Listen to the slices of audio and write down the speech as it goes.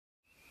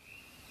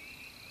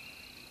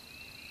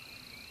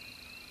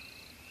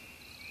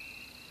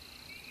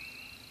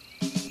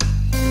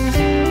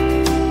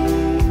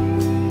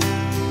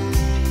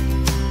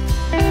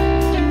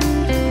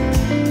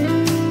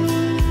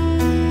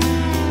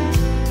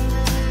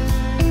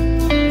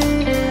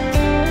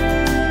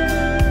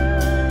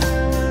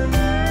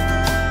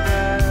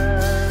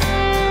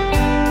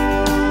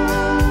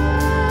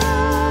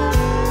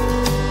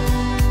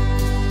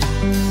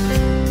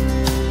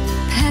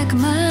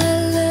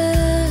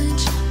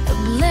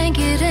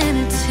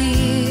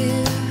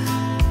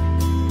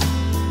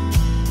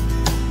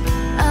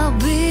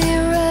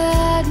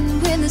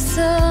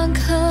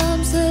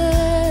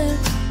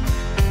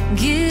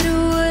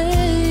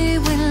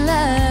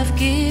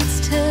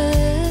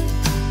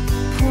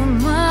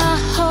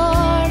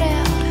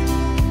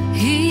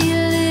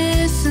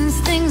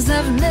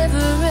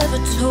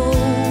told.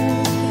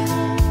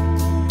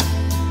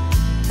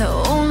 The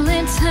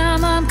only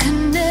time I'm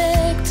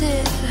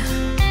connected,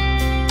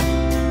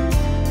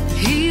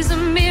 he's a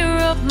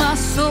mirror of my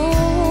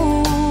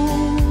soul.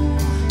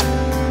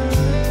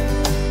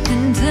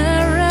 And I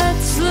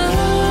ride slow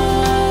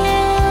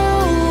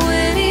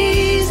and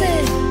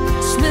easy,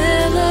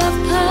 smell of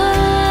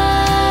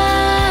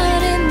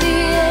pine in the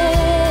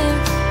air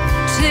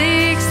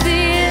takes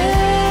the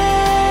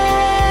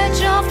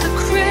edge off the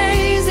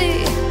crazy.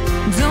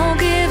 Don't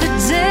give a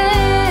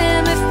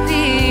damn if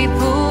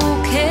people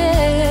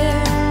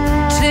care.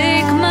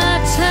 Take my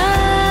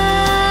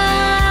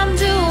time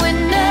doing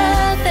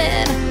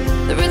nothing,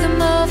 the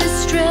rhythm of his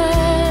stride.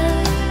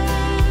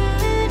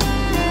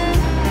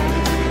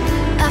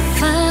 I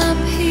find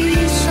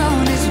peace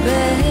on his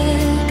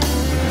back,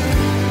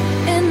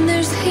 and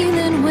there's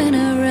healing when I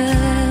ride.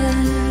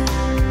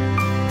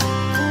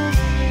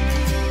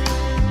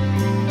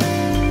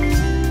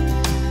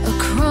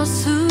 Across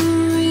the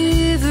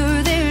river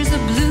there's a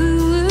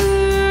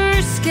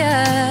bluer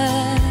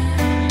sky.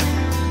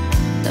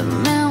 The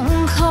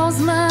mountain calls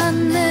my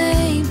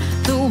name,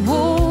 the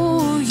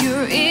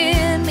warrior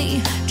in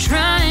me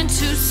trying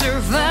to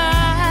survive.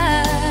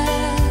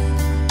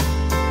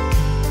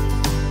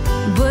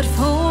 But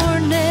for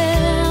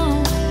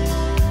now,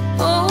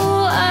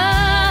 oh,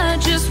 I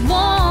just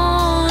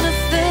wanna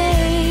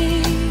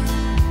fade.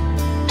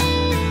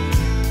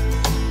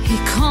 He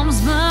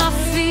calms my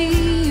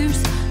fears,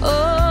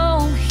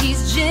 oh,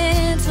 he's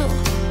gentle,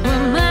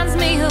 reminds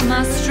me of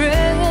my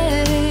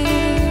strength.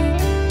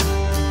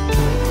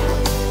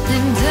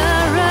 And I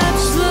ride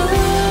slow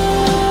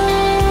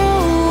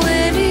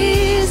and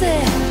easy,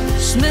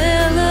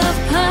 smell of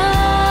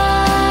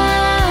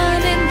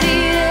pine in the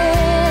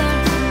air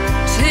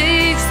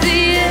takes the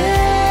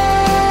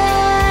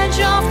edge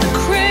off the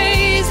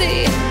crazy.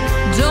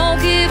 Don't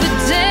give a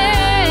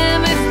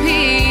damn if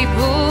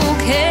people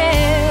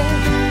care.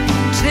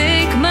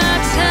 Take my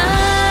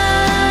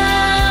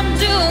time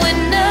doing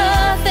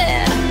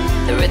nothing,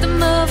 the rhythm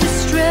of his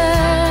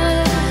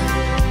stride.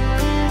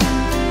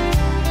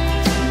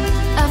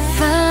 I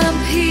find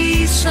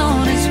peace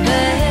on his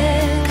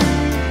back,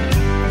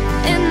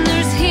 and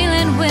there's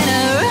healing when I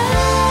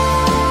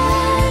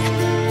ride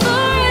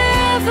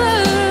forever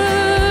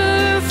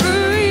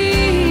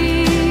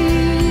free.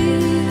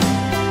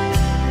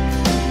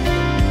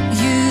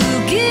 You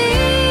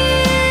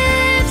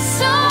give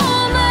so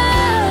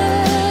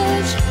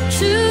much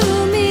to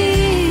me.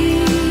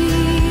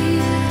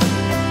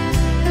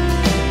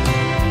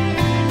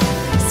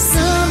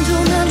 Some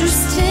don't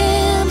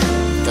understand,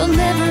 they'll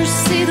never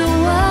see the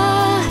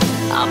why.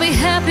 I'll be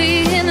happy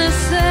in the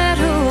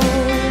saddle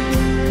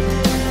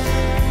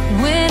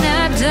when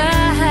I die.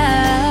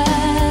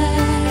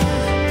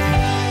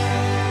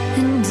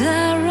 And I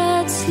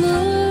ride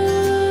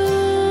slow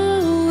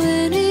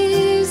and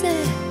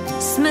easy,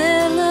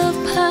 smell of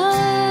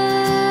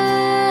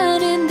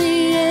pine in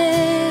the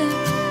air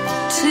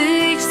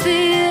takes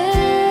the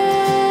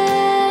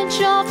edge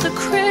off the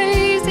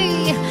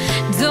crazy.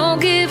 Don't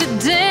give a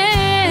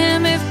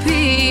damn if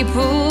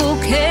people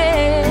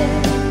care.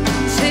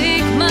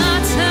 Take my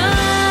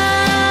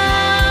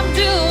time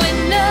doing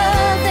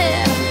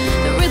nothing,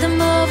 the rhythm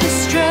of his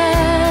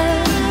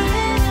stride.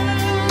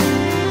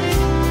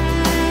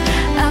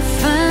 I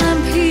find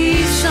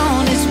peace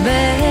on his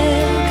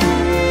back,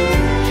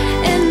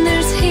 and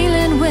there's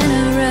healing when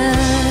I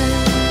ride.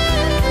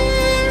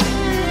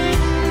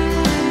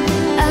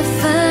 I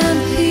find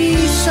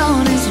peace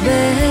on his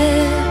back.